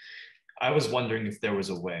 I was wondering if there was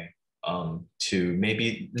a way to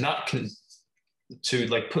maybe to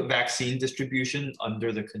like put vaccine distribution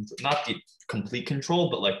under the control, not the complete control,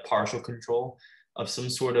 but like partial control of some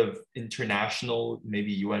sort of international,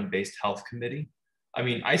 maybe UN-based health committee. I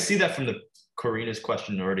mean, I see that from the Karina's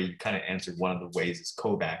question already kind of answered one of the ways is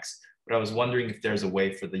COVAX, but I was wondering if there's a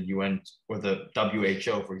way for the UN or the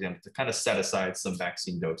WHO, for example, to kind of set aside some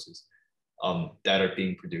vaccine doses that are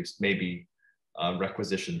being produced, maybe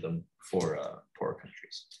requisition them for poorer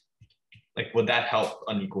countries. Like, would that help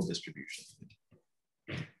unequal distribution?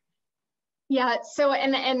 Yeah, so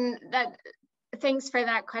and that, thanks for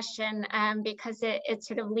that question, because it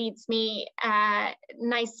sort of leads me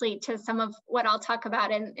nicely to some of what I'll talk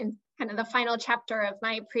about in kind of the final chapter of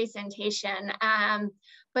my presentation.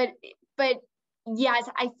 But yes,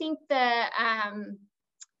 I think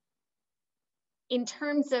in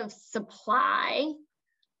terms of supply,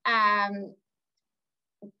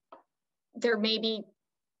 there may be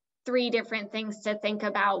three different things to think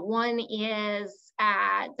about. One is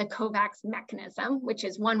the COVAX mechanism, which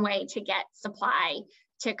is one way to get supply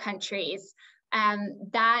to countries.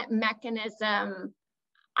 That mechanism,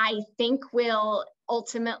 I think, will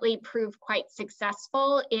ultimately prove quite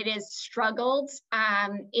successful. It has struggled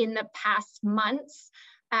in the past months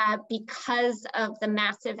because of the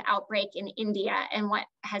massive outbreak in India. And what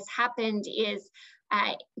has happened is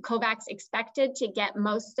COVAX expected to get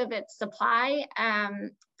most of its supply,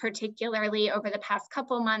 particularly over the past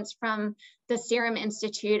couple months, from the Serum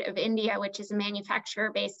Institute of India, which is a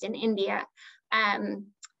manufacturer based in India.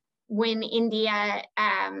 When India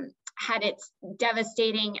had its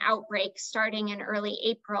devastating outbreak starting in early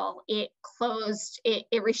April, it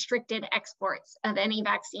restricted exports of any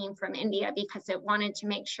vaccine from India because it wanted to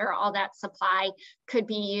make sure all that supply could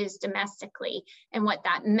be used domestically. And what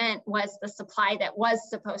that meant was the supply that was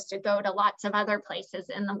supposed to go to lots of other places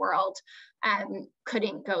in the world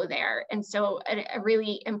couldn't go there. And so a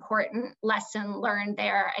really important lesson learned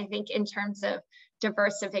there, I think, in terms of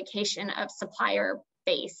diversification of supplier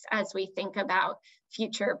base as we think about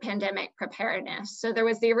future pandemic preparedness. So there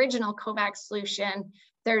was the original COVAX solution.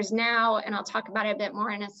 There's now, and I'll talk about it a bit more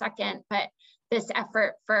in a second, but this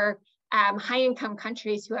effort for high-income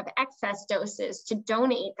countries who have excess doses to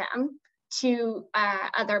donate them to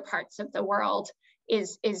other parts of the world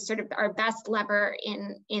is sort of our best lever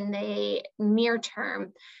in the near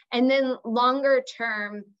term. And then longer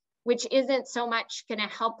term, which isn't so much going to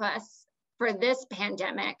help us for this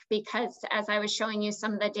pandemic, because as I was showing you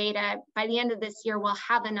some of the data, by the end of this year, we'll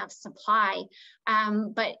have enough supply.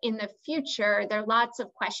 But in the future, there are lots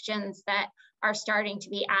of questions that are starting to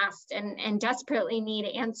be asked and desperately need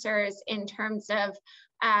answers in terms of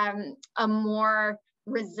a more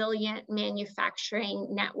resilient manufacturing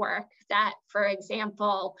network that, for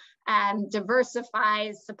example,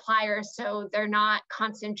 diversifies suppliers so they're not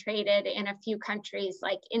concentrated in a few countries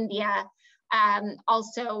like India,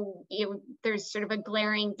 Also, there's sort of a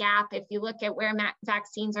glaring gap. If you look at where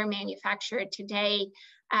vaccines are manufactured today,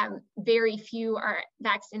 very few are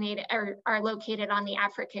vaccinated or are located on the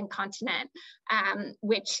African continent,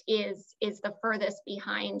 which is the furthest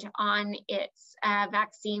behind on its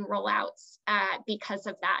vaccine rollouts because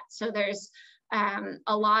of that. So there's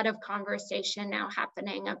a lot of conversation now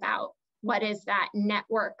happening about what is that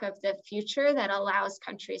network of the future that allows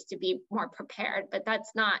countries to be more prepared. But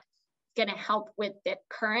that's not going to help with the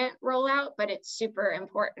current rollout, but it's super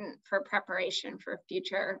important for preparation for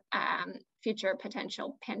future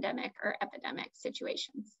potential pandemic or epidemic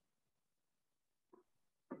situations.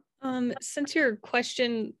 Since your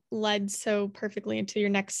question led so perfectly into your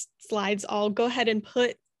next slides, I'll go ahead and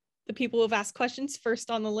put the people who have asked questions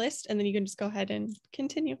first on the list, and then you can just go ahead and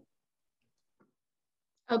continue.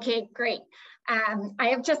 Okay, great. I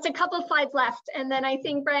have just a couple slides left, and then I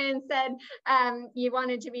think Brian said you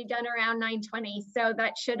wanted to be done around 9:20, so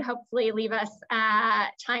that should hopefully leave us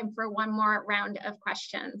time for one more round of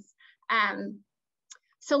questions.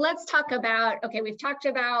 So let's talk about, okay, we've talked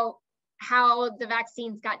about how the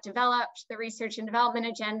vaccines got developed, the research and development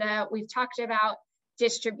agenda. We've talked about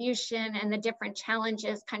distribution and the different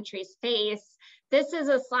challenges countries face. This is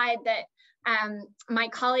a slide that my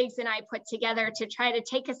colleagues and I put together to try to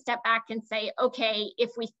take a step back and say, okay,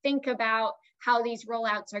 if we think about how these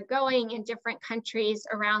rollouts are going in different countries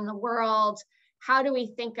around the world, how do we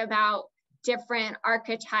think about different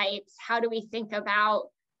archetypes? How do we think about,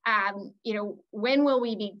 when will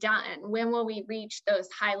we be done? When will we reach those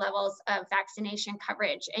high levels of vaccination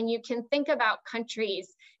coverage? And you can think about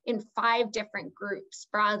countries in 5 different groups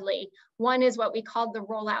broadly. One is what we call the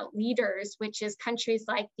rollout leaders, which is countries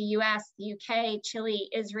like the US, the UK, Chile,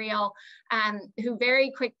 Israel, who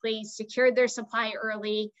very quickly secured their supply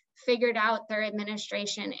early, figured out their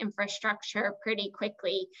administration infrastructure pretty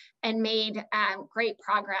quickly, and made great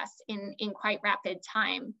progress in quite rapid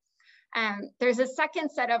time. There's a second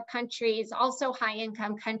set of countries, also high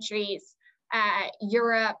income countries,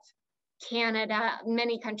 Europe, Canada,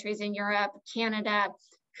 many countries in Europe, Canada,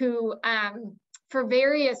 who for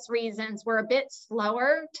various reasons were a bit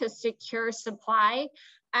slower to secure supply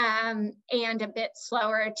and a bit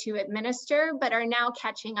slower to administer, but are now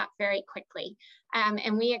catching up very quickly.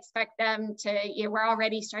 And we expect them to, we're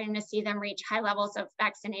already starting to see them reach high levels of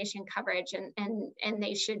vaccination coverage, and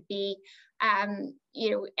they should be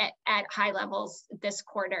at high levels this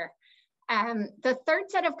quarter. The third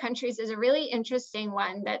set of countries is a really interesting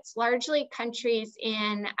one that's largely countries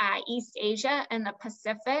in East Asia and the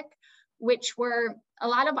Pacific, which were a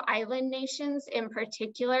lot of island nations in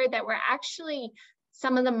particular that were actually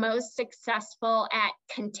some of the most successful at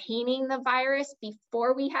containing the virus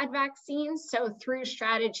before we had vaccines. So through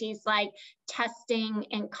strategies like testing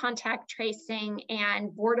and contact tracing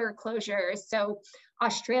and border closures. So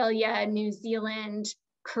Australia, New Zealand,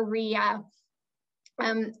 Korea,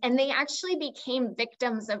 and they actually became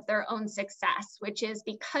victims of their own success, which is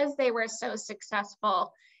because they were so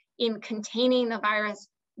successful in containing the virus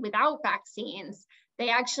without vaccines, they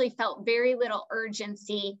actually felt very little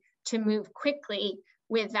urgency to move quickly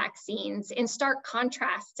with vaccines, in stark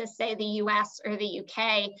contrast to, say, the US or the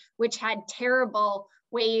UK, which had terrible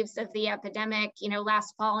waves of the epidemic,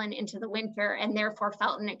 last fall and into the winter, and therefore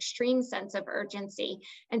felt an extreme sense of urgency.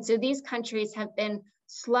 And so these countries have been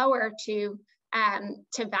slower to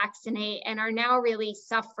vaccinate and are now really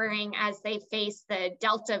suffering as they face the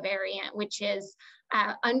Delta variant, which is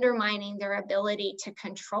undermining their ability to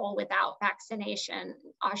control without vaccination.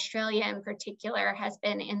 Australia in particular has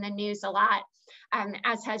been in the news a lot,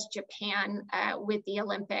 as has Japan with the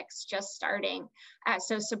Olympics just starting.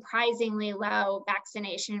 So surprisingly low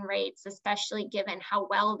vaccination rates, especially given how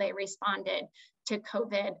well they responded to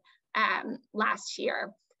COVID last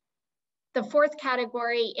year. The fourth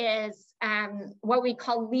category is what we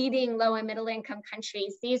call leading low and middle income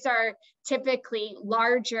countries. These are typically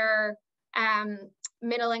larger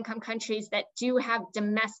middle income countries that do have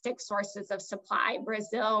domestic sources of supply.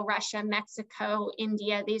 Brazil, Russia, Mexico,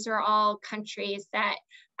 India, these are all countries that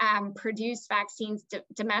produce vaccines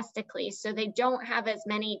domestically. So they don't have as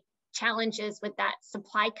many challenges with that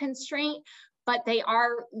supply constraint, but they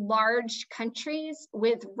are large countries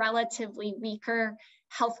with relatively weaker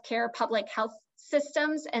healthcare, public health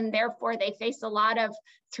systems, and therefore they face a lot of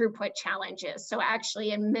throughput challenges. So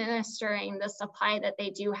actually administering the supply that they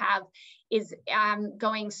do have is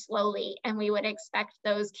going slowly, and we would expect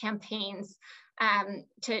those campaigns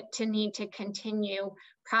to need to continue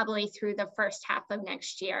probably through the first half of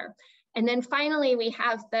next year. And then finally, we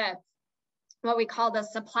have the what we call the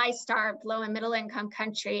supply-starved low and middle income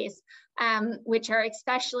countries, which are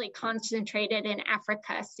especially concentrated in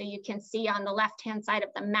Africa. So you can see on the left-hand side of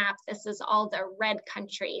the map, this is all the red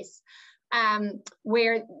countries,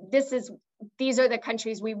 where these are the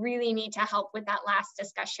countries we really need to help with that last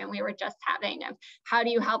discussion we were just having of how do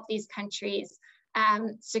you help these countries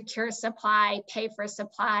secure supply, pay for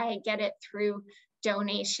supply, get it through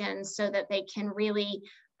donations so that they can really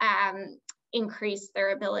increase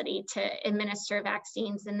their ability to administer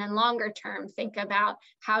vaccines. And then longer term, think about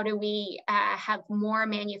how do we have more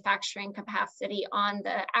manufacturing capacity on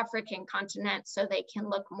the African continent so they can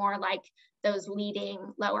look more like those leading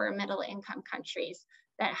lower middle income countries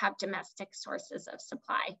that have domestic sources of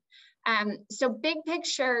supply. So big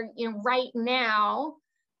picture, right now,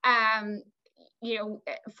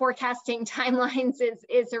 forecasting timelines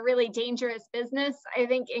is a really dangerous business, I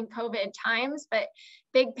think, in COVID times, but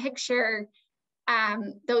big picture,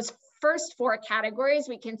 those first four categories,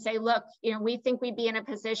 we can say, look, we think we'd be in a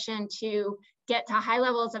position to get to high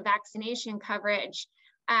levels of vaccination coverage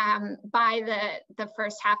by the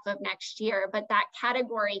first half of next year. But that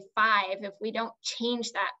category 5, if we don't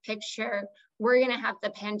change that picture, we're going to have the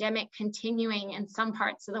pandemic continuing in some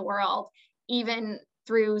parts of the world, even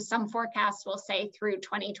through some forecasts will say through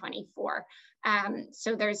 2024.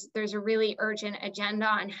 So there's a really urgent agenda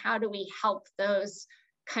on how do we help those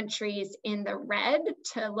countries in the red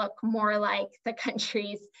to look more like the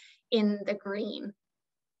countries in the green.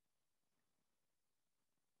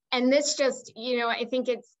 And this just, I think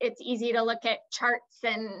it's easy to look at charts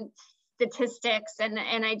and statistics, and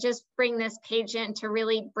I just bring this page in to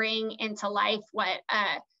really bring into life what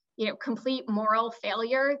complete moral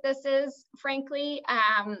failure this is, frankly,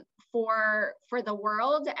 for the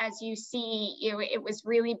world. As you see, it was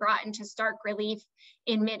really brought into stark relief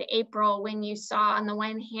in mid-April when you saw, on the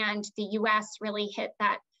one hand, the US really hit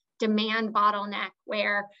that demand bottleneck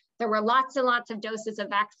where there were lots and lots of doses of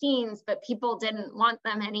vaccines, but people didn't want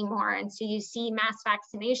them anymore. And so you see mass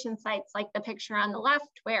vaccination sites like the picture on the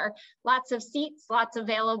left, where lots of seats, lots of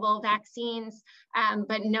available vaccines,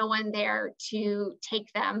 but no one there to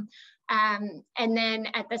take them. And then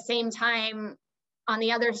at the same time, on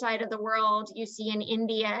the other side of the world, you see in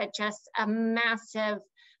India just a massive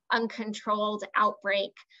uncontrolled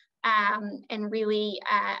outbreak, and really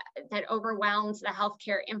that overwhelms the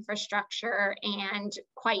healthcare infrastructure and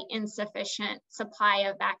quite insufficient supply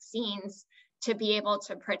of vaccines to be able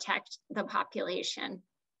to protect the population.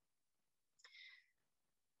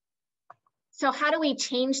 So how do we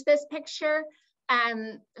change this picture?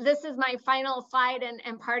 This is my final slide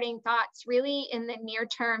and parting thoughts. Really, in the near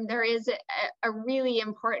term, there is a really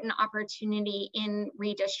important opportunity in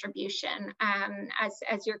redistribution.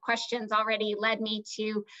 As your questions already led me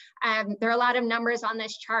to, there are a lot of numbers on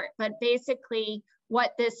this chart, but basically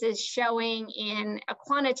what this is showing in a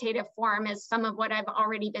quantitative form is some of what I've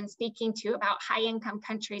already been speaking to about high income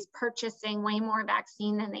countries purchasing way more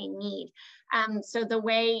vaccine than they need. So the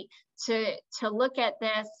way to look at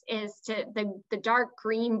this is to the dark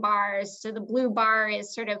green bars. So the blue bar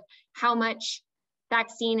is sort of how much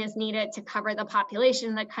vaccine is needed to cover the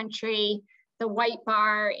population of the country. The white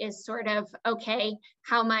bar is sort of, okay,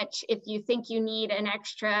 how much, if you think you need an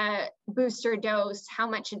extra booster dose, how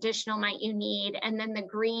much additional might you need? And then the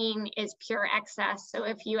green is pure excess. So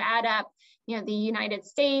if you add up, the United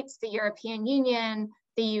States, the European Union,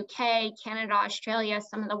 the UK, Canada, Australia,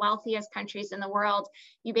 some of the wealthiest countries in the world,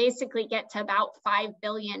 you basically get to about 5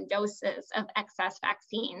 billion doses of excess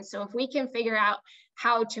vaccine. So if we can figure out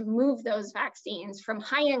how to move those vaccines from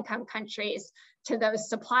high income countries to those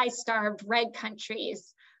supply starved red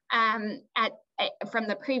countries from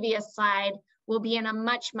the previous slide, we'll be in a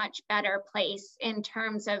much, much better place in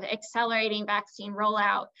terms of accelerating vaccine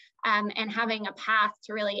rollout and having a path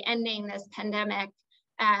to really ending this pandemic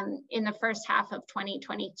in the first half of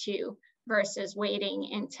 2022 versus waiting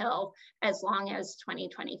until as long as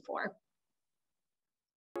 2024.